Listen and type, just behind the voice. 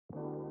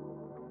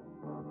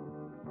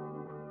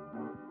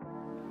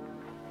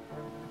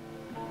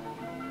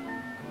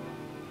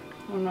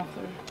don't know if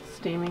they're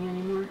steaming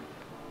anymore.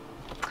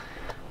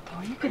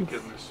 Oh, you can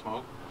get in the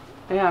smoke.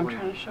 Yeah, I'm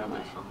trying to show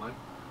my sunlight.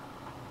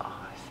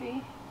 Oh,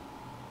 see?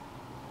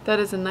 That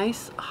is a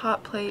nice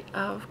hot plate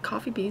of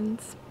coffee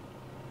beans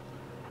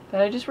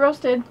that I just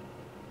roasted.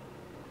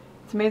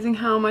 It's amazing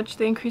how much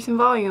they increase in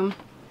volume.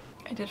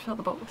 I did fill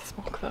the boat with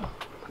smoke though.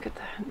 Look at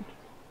that.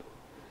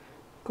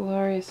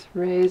 Glorious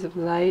rays of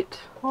light.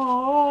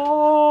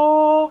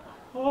 Oh,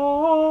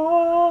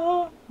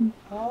 oh,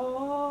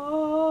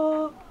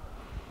 oh,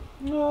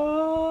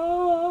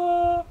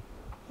 oh,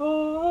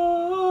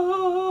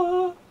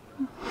 oh.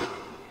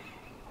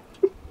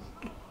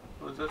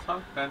 Was that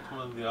song Phantom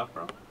of the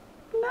Opera?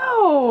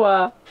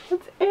 No!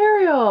 It's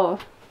Ariel.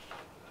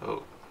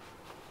 Oh.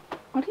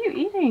 What are you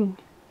eating?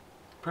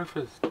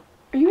 Breakfast.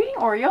 Are you eating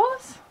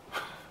Oreos?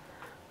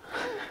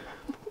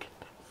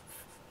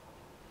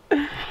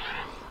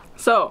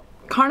 So,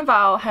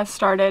 Carnival has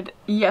started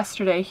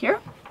yesterday here.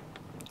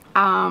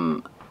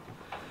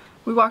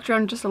 We walked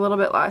around just a little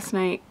bit last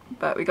night,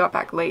 but we got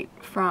back late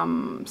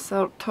from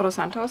Todos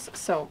Santos.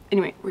 So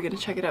anyway, we're gonna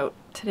check it out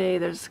today.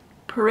 There's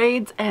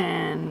parades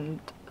and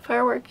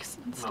fireworks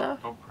and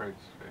stuff. No parades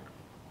today.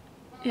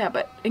 Yeah,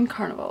 but in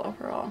Carnival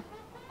overall.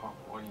 Oh,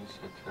 what you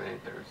said today,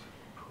 there's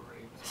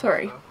parades.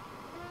 Sorry.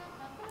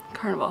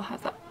 Carnival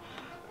has that.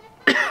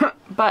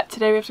 But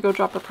today we have to go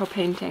drop our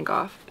propane tank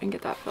off and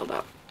get that filled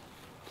up.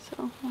 So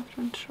I'll have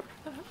to run short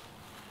for that.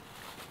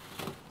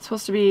 It's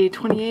supposed to be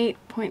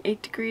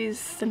 28.8 degrees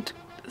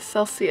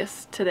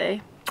Celsius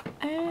today.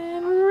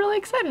 And we're really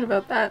excited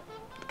about that.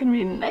 It's gonna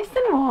be nice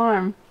and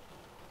warm.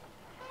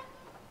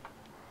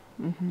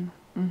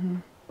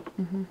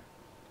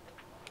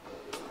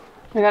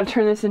 I gotta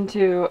turn this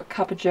into a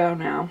cup of joe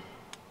now.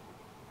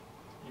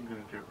 You're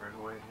gonna do it right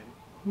away,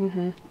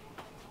 hey?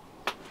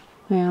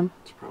 I am.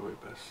 It's probably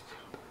best.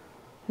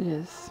 It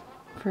is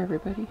for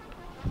everybody.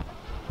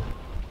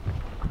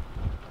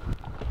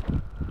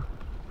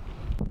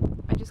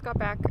 I just got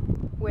back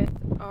with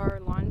our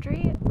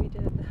laundry. We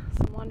did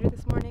some laundry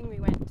this morning. We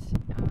went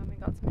and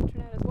got some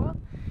internet as well.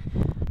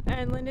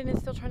 And Lyndon is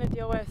still trying to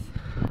deal with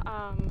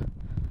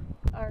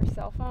our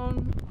cell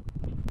phone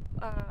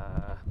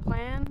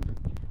plan.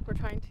 We're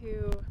trying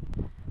to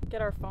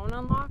get our phone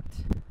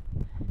unlocked,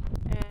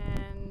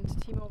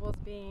 and T-Mobile's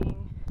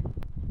being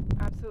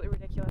absolutely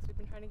ridiculous. We've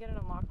been trying to get it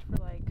unlocked for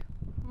like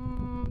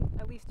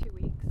at least 2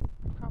 weeks,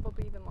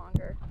 probably even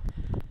longer.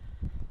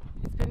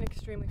 It's been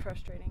extremely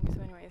frustrating.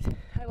 So anyways,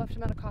 I left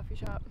him at a coffee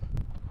shop.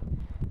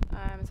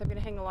 So I'm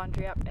gonna hang the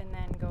laundry up and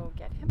then go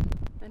get him,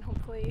 and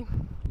hopefully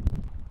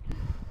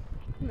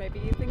maybe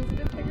things have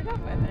been figured out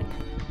by then.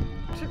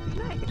 It should be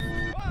nice.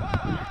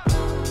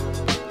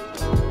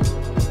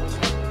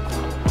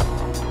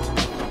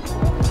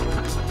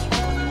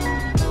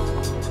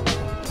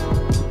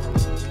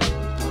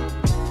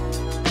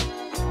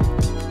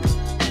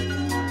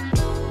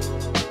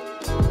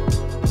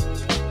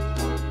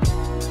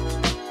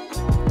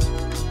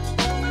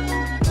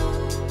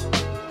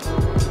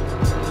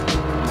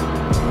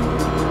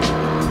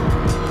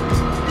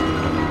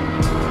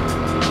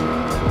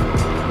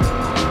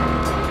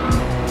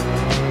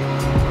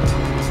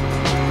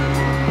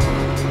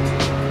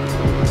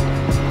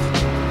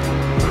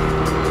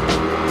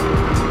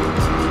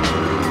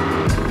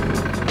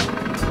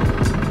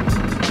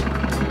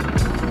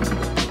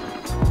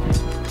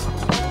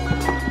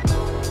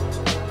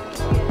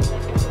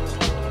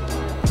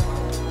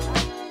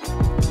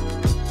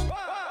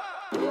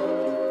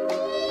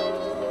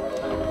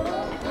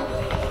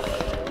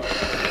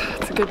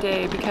 Good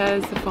day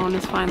because the phone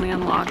is finally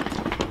unlocked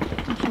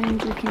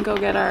and we can go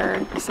get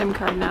our SIM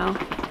card now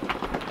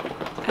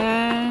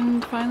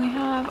and finally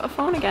have a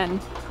phone again.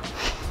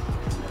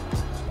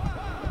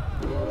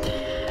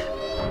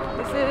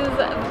 This is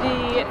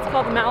it's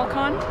called the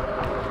Malecon.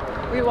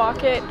 We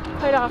walk it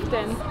quite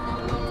often.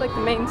 It's like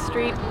the main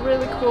street,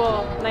 really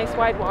cool, nice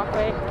wide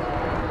walkway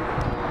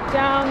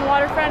down the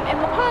waterfront in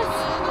La Paz.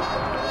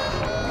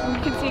 And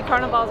you can see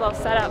Carnival's all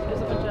set up.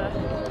 There's a bunch of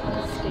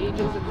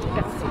stages and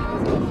dances.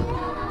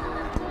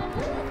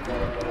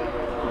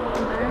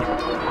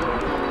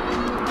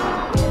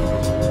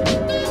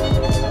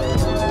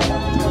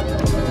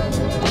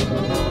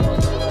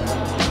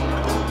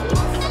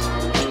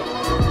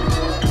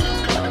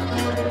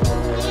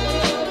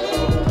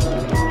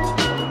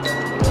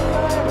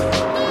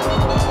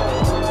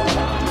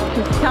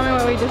 Tell me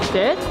what we just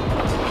did.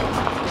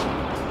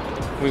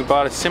 We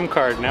bought a SIM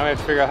card. Now we have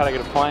to figure out how to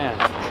get a plan.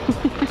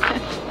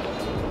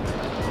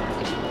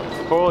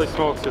 Holy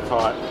smokes, it's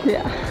hot.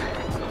 Yeah.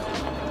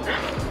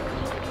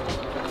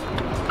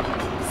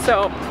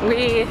 So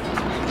we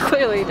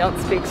clearly don't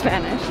speak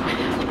Spanish,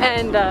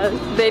 and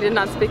they did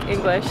not speak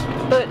English,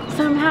 but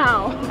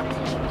somehow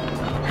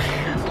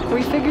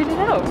we figured it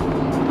out.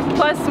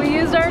 Plus we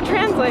used our Google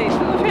Translate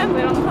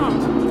on the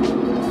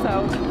phone.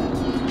 So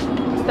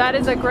that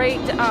is a great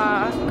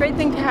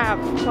thing to have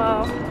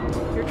while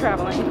you're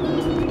traveling.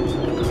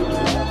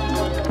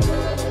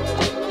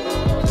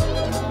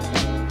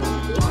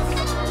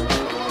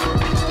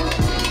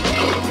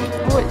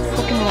 Oh, it's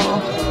looking a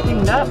little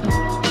dinged up.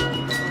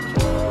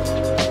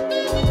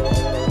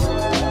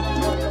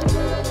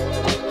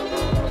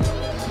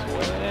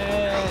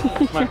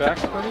 my back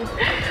sweaty?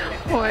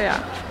 Oh yeah,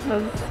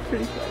 that was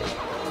pretty sweaty.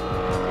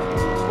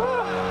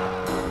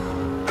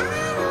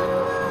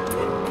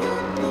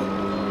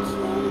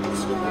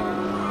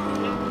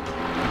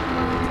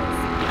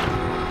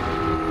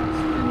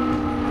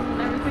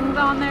 Everything's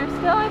on there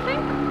still, I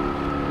think.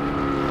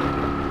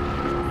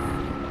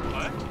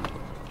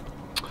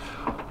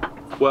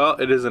 Well,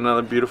 it is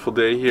another beautiful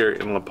day here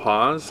in La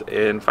Paz,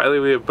 and finally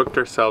we have booked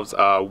ourselves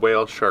a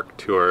whale shark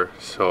tour.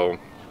 So,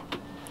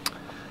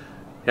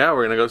 yeah,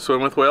 we're gonna go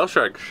swim with whale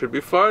sharks. Should be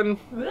fun.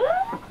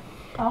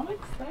 I'm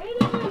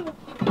excited.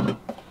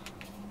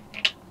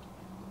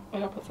 I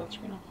gotta put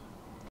sunscreen on.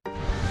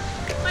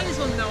 Might as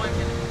well know I'm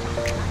gonna.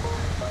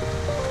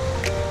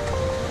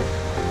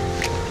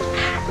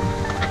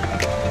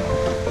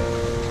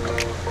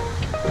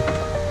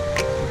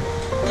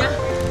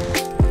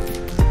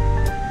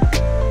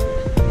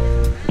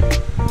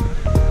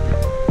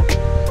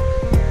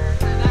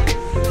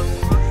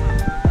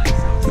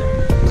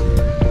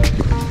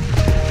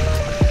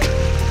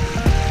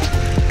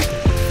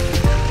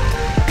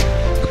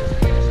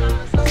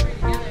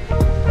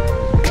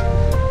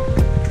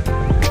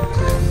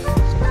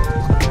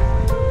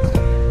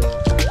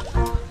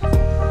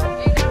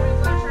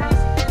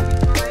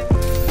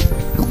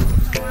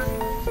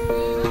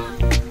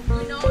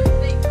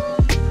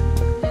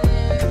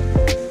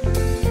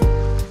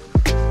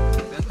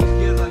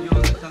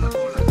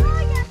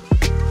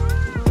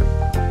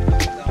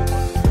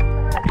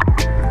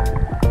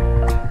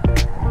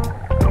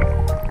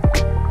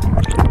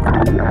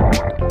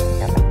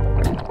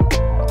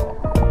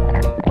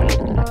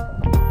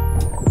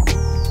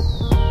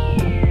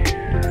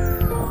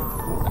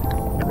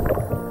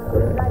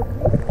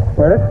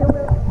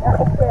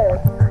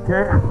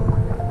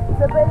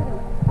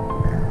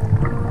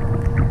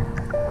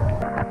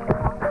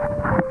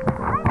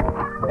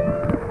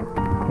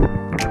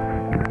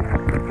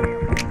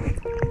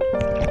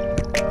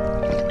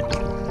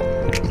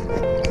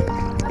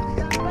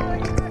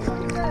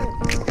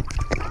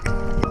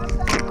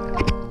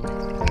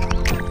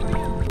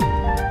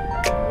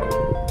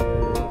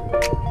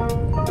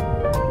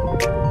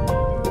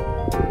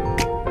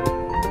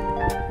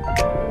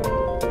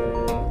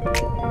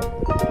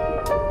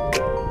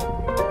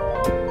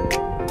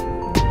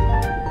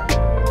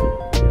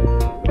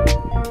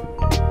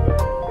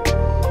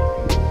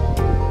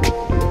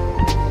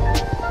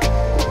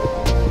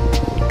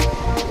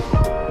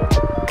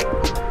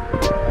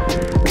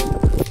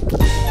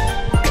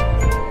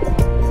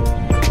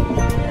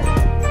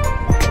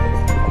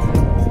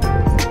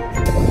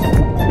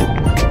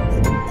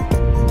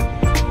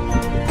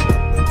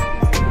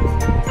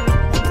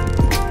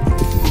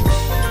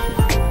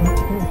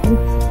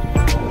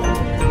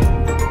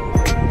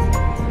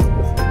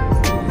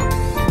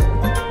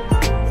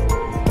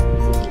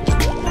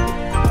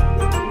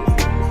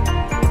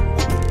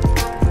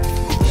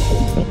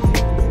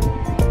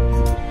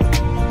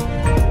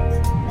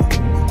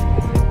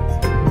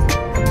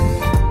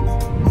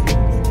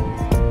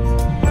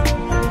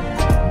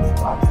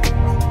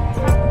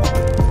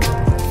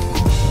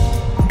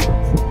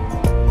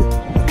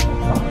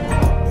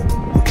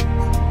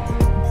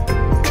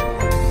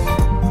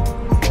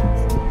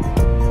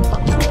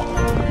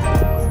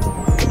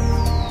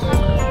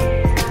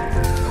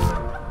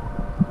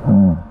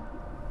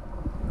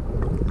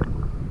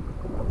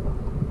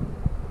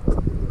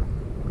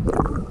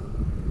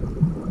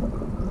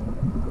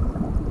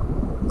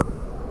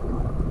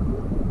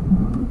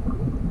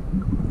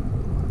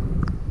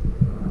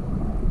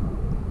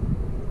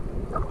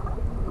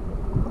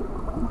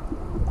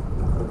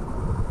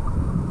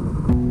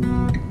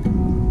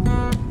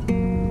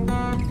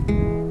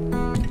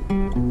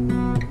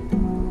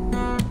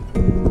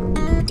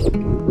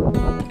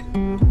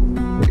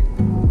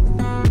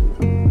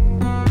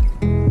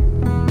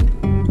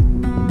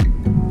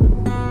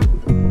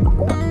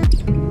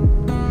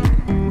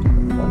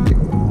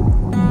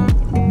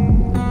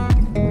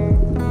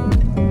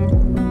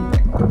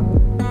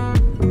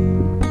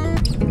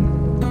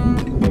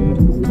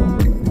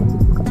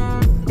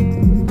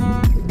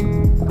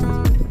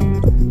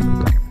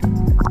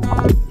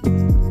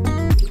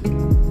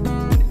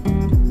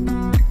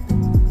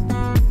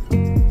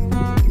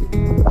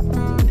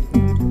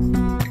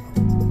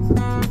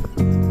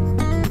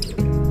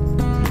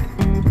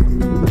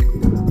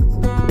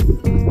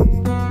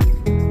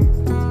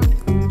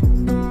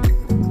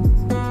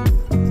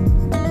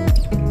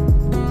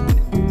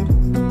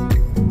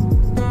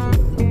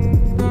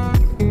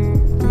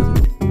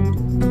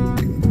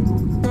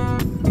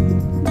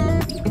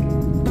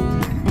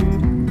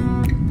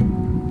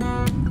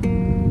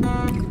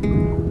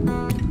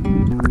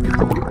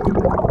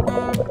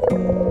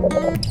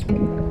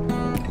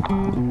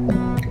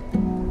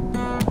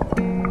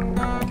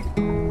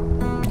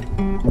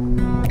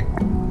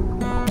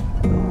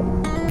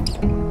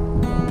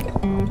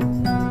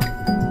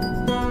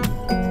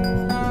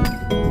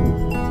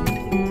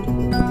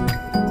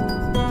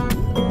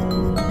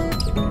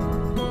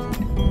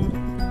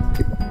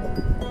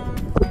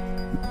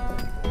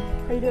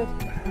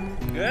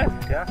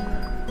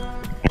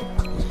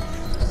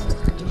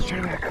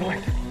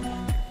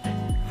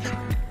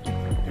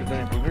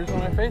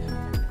 face?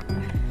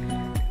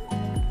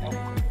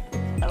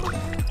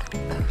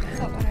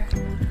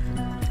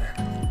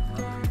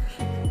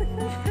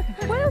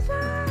 Whale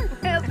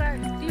shark! Whale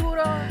shark!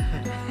 Tiburon!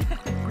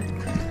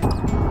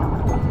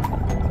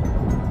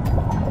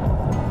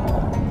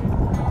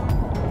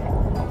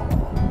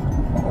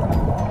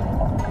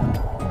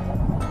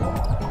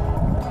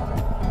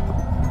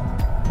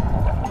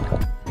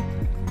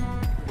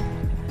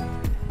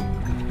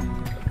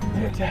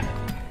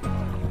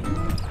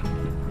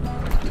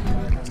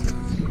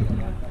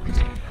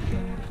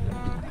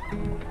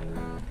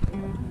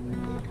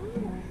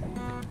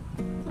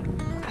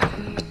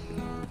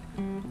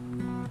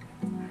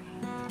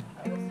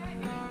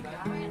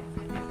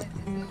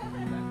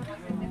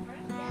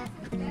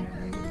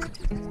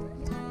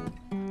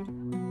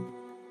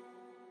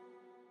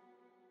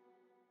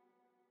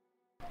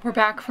 We're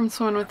back from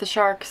swimming with the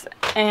sharks,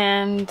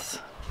 and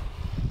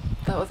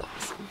that was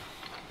awesome.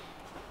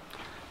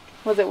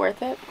 Was it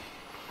worth it?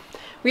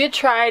 We had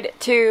tried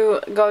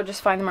to go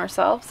just find them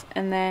ourselves,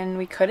 and then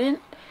we couldn't,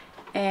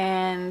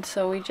 and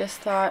so we just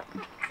thought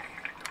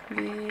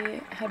we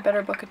had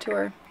better book a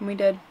tour, and we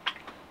did,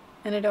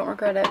 and I don't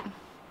regret it.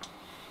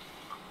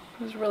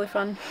 It was really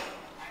fun,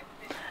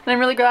 and I'm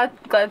really glad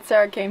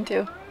Sarah came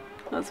too.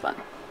 It was fun.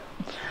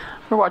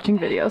 We're watching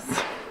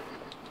videos.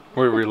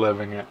 We're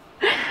reliving it.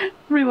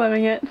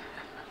 Reliving it.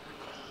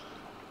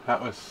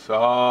 That was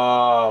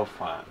so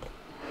fun.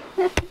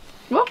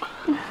 Well,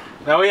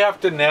 now we have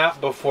to nap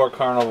before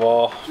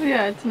Carnival.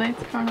 yeah,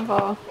 tonight's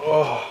Carnival.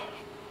 Oh.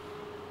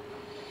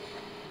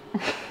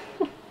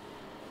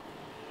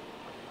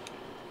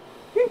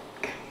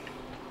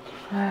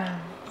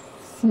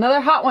 It's another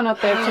hot one out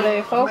there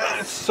today, folks.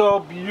 It's so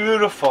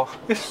beautiful.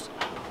 It's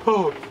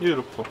so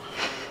beautiful.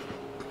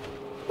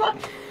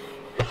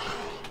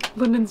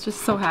 Lyndon's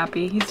just so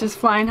happy. He's just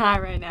flying high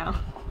right now.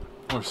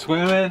 We're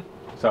swimming.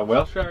 It's a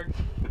whale shark.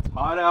 It's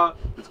hot out.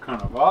 It's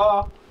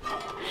Carnival.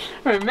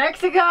 We're in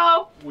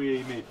Mexico.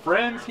 We made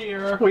friends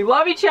here. We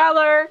love each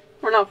other.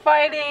 We're not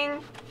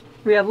fighting.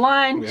 We had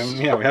lunch.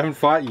 We haven't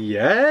fought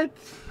yet.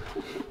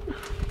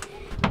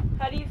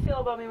 How do you feel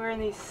about me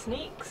wearing these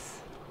sneaks?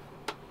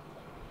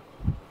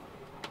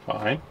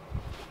 Fine.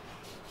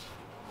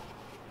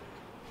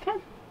 Okay.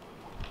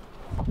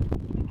 A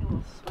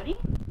little sweaty.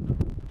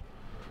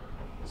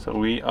 So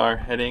we are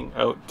heading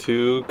out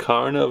to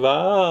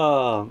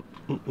Carnival.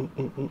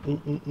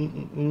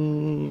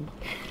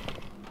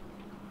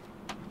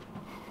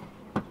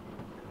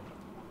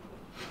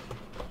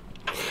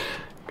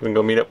 Gonna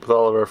go meet up with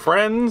all of our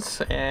friends,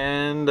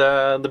 and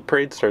the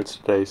parade starts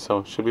today, so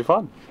it should be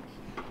fun.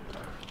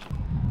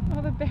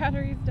 Oh, the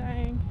battery's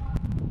dying.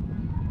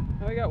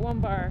 Oh, we got one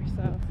bar,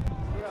 so.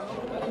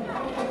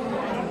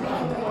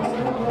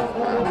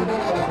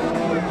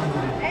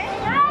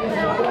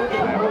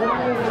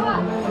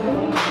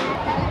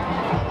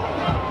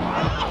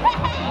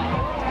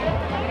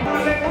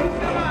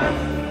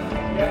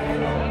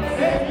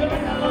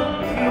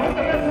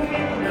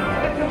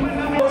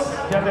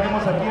 Ya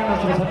tenemos aquí a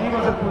nuestros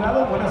amigos del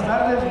jurado. Buenas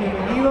tardes,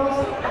 bienvenidos.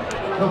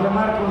 Doble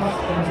Marcos,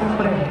 como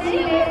siempre. Sí,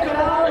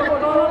 esperado por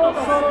todos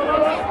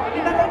nosotros. Y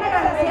también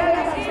agradecer a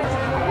las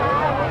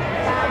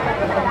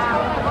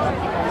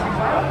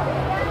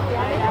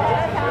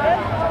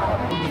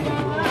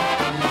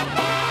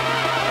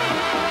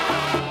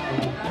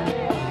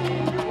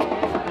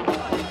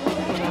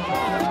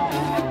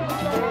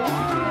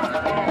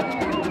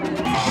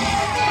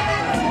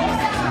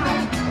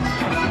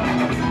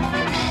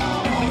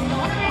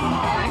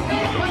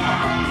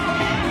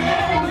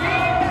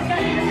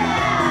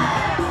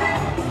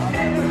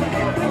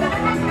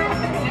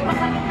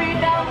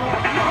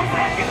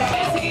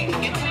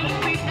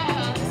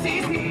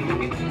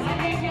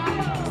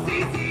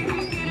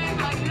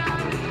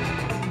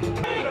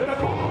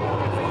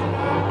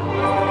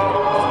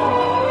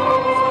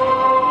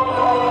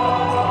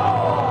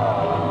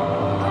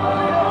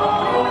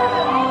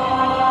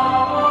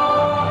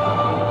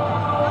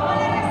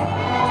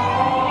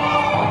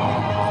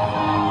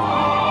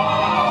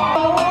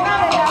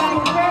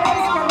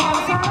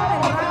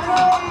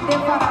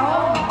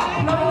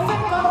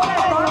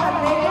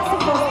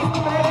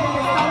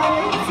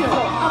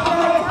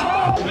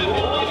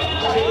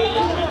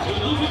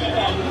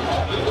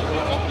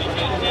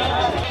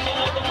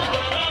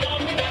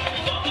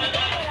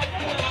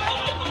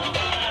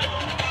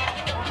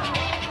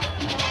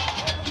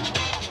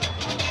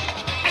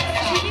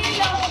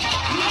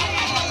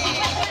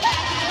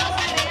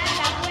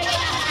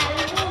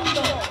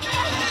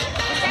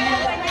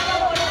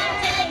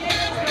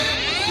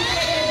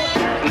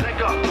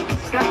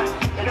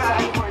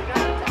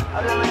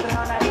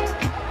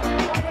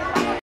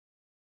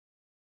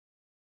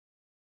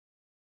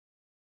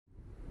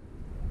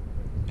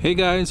Hey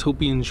guys,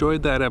 hope you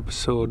enjoyed that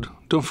episode.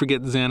 Don't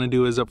forget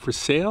Xanadu is up for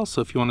sale, so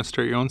if you want to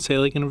start your own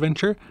sailing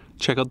adventure,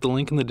 check out the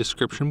link in the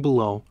description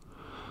below.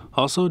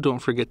 Also, don't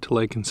forget to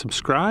like and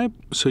subscribe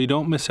so you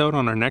don't miss out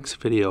on our next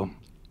video.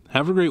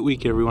 Have a great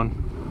week,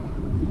 everyone.